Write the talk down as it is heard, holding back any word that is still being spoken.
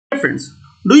friends,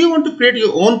 do you want to create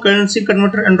your own currency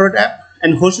converter Android app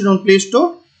and host it on Play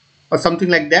Store or something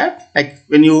like that? Like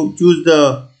when you choose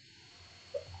the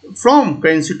from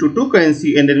currency to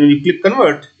currency and then when you click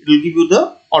convert, it will give you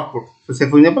the output. So say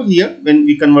for example here, when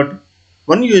we convert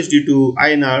 1 USD to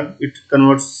INR, it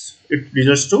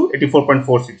results to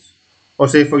 84.46. Or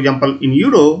say for example in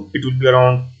euro, it will be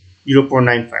around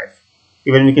 0.95.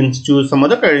 Even we can choose some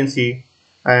other currency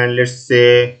and let's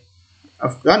say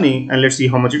Afghani, and let's see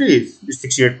how much it is. It's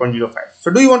 68.05.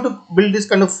 So do you want to build this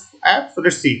kind of app? So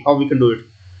let's see how we can do it.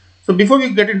 So before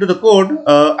we get into the code,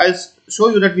 I'll show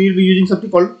you that we will be using something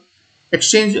called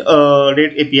exchange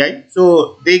rate API.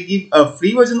 So they give a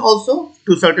free version also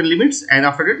to certain limits, and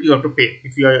after that you have to pay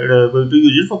if you are going to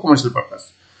use it for commercial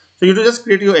purpose. So you have to just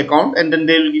create your account and then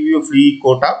they will give you a free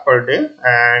quota per day,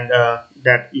 and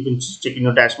that you can check in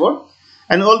your dashboard.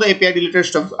 And all the API related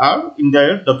stuff are in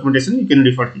their documentation. You can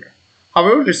refer here.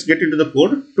 However, let's get into the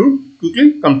code to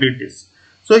quickly complete this.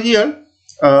 So here,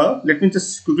 let me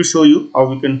just quickly show you how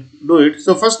we can do it.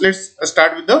 So first, let's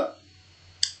start with the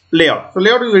layout. So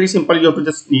layout is very simple. You have to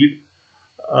just need,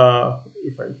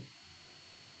 if I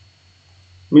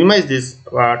minimize this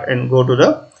part and go to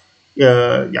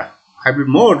the hybrid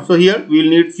mode. So here we will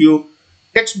need few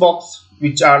text box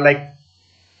which are like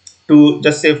to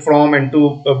just say from and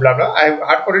to blah blah. I have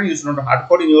hard coded. You should not hard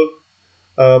code in your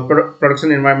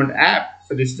production environment app.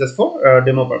 So this is just for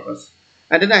demo purpose.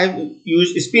 And then I have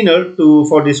used Spinner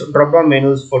for this drop down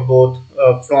menus for both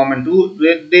from and to.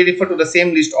 They refer to the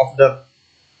same list of the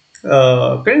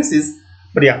currencies,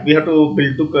 but yeah, we have to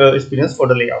build two spinners for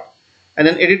the layout. And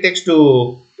then edit text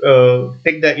to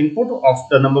take the input of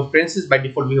the number of currencies. By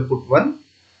default we have put 1,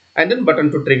 and then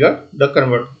button to trigger the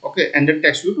convert. Okay, and then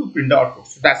text view to print the output.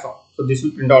 So that's all. So this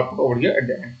will print the output over here at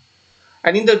the end.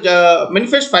 And in the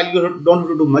manifest file, you don't have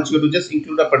to do much. You have to just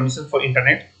include a permission for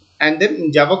internet. And then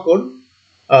in Java code,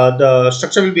 the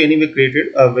structure will be anyway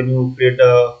created when you create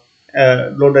a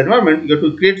load the environment. You have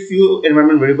to create few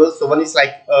environment variables. So one is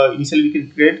like initially we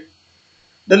can create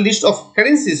the list of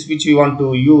currencies which we want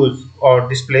to use or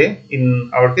display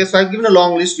in our case. So I've given a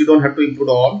long list. You don't have to include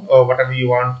all or whatever you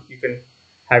want. You can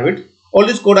have it. All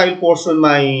this code I will post on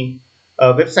my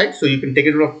website, so you can take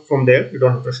it from there. You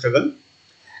don't have to struggle.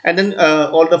 And then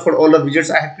for all the widgets,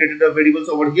 I have created the variables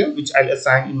over here, which I'll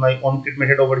assign in my own create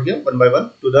method over here, one by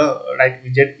one, to the right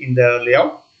widget in the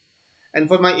layout. And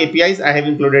for my APIs, I have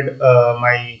included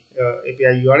my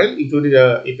API URL, including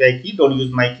the API key. Don't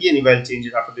use my key, anyway I'll change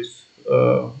it after this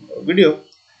video.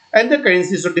 And the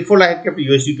currency, so default I have kept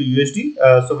USD to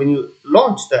USD. So when you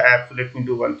launch the app, so let me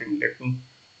do one thing. Let me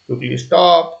quickly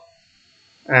stop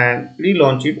and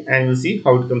relaunch it, and we'll see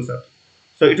how it comes up.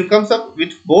 So it will comes up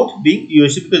with both being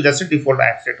USD because that's the default I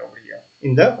have set over here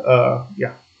in the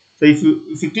So if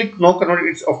you click no convert,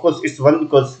 it's of course it's 1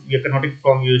 because we are converting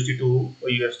from USD to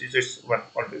USD, so it's 1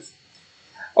 always.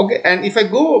 Okay, and if I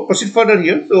go proceed further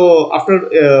here, so after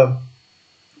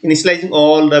initializing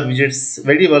all the widgets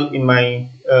variable in my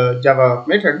Java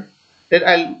method, then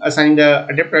I'll assign the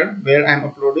adapter where I'm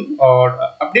uploading or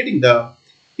updating the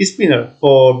spinner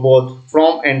for both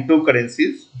from and to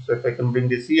currencies. So if I can bring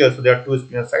this here, so there are two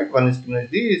spinner sites. One spinner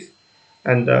is this,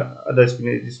 and the other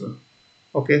spinner is this one.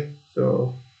 Okay,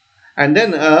 so and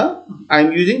then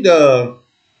I'm using the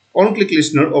on-click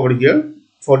listener over here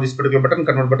for this particular button,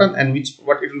 convert button, and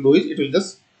what it will do is it will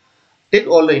just take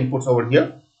all the inputs over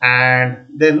here, and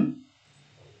then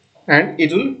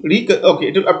it will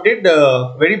it will update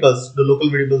the variables, the local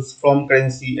variables from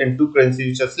currency and to currency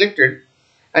which are selected.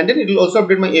 And then it will also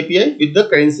update my API with the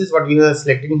currencies what we are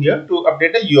selecting here to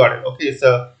update the URL. Okay, it's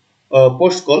a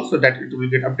post call, so that it will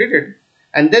get updated.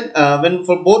 And then when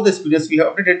for both the spinners we have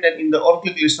updated, then in the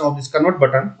on-click listener of this convert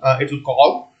button, it will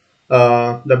call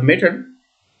the method.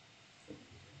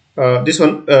 This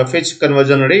one fetch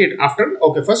conversion rate after.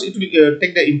 Okay, first it will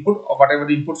take the input of whatever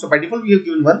the input. So by default we have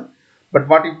given 1, but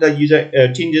what if the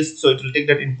user changes? So it will take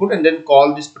that input and then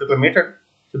call this particular method.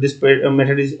 So this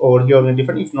method is over here only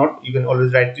different. If not, you can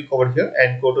always right click over here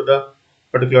and go to the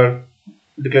particular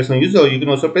declaration of user. You can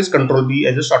also press Ctrl B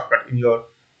as a shortcut in your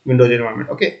Windows environment.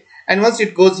 Okay, and once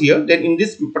it goes here, then in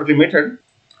this particular method,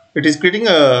 it is creating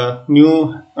a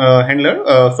new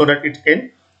handler so that it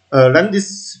can run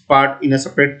this part in a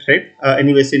separate thread.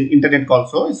 Anyways, in internet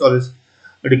also, it's always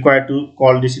required to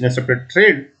call this in a separate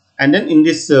thread. And then in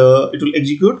this, it will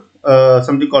execute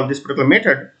something called this particular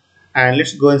method. And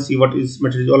let's go and see what this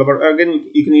method is all about.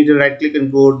 Again, you can either right click and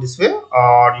go this way,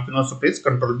 or you can also press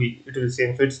Ctrl B. It will be the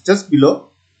same. So it's just below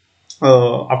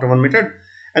after one method.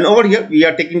 And over here, we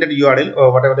are taking that URL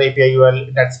or whatever the API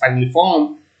URL that's finally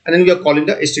formed, and then we are calling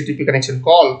the HTTP connection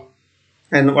call.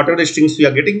 And whatever the strings we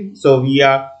are getting, so we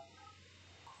are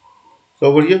So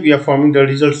over here we are forming the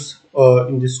results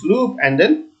in this loop, and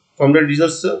then from the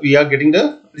results we are getting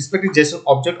the respective JSON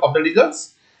object of the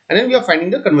results, and then we are finding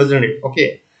the conversion rate.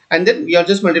 Okay, and then we are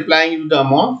just multiplying into the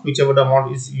amount, whichever the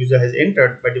amount is user has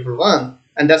entered by default one,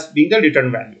 and that's being the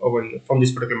return value over here from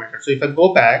this particular method. So if I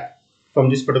go back from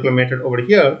this particular method over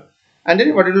here, and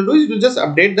then what it will do is it will just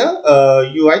update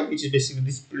the UI, which is basically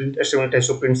this print HTML test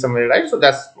to print somewhere, right? So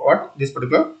that's what this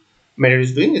particular method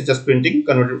is doing, is just printing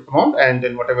converted amount, and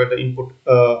then whatever the input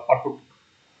output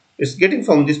is getting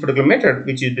from this particular method,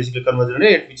 which is basically conversion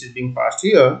rate, which is being passed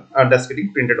here, and that's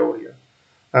getting printed over here.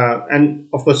 And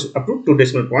of course up to 2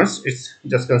 decimal points it's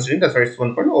just considering, that's why it's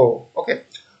 1.0. okay,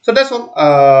 so that's all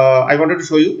I wanted to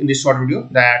show you in this short video,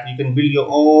 that you can build your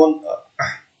own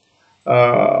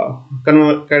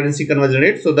currency conversion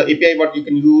rate. So the API what you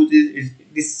can use is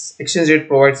this exchange rate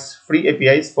provides free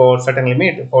APIs for certain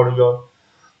limit for your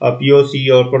POC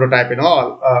or prototype and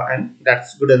all, and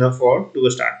that's good enough for to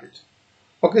start with.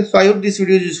 Okay, so I hope this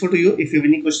video is useful to you. If you have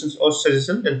any questions or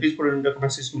suggestions, then please put it in the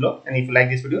comment section below, and if you like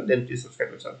this video, then please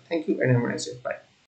subscribe to the channel. Thank you and have a nice day. Bye.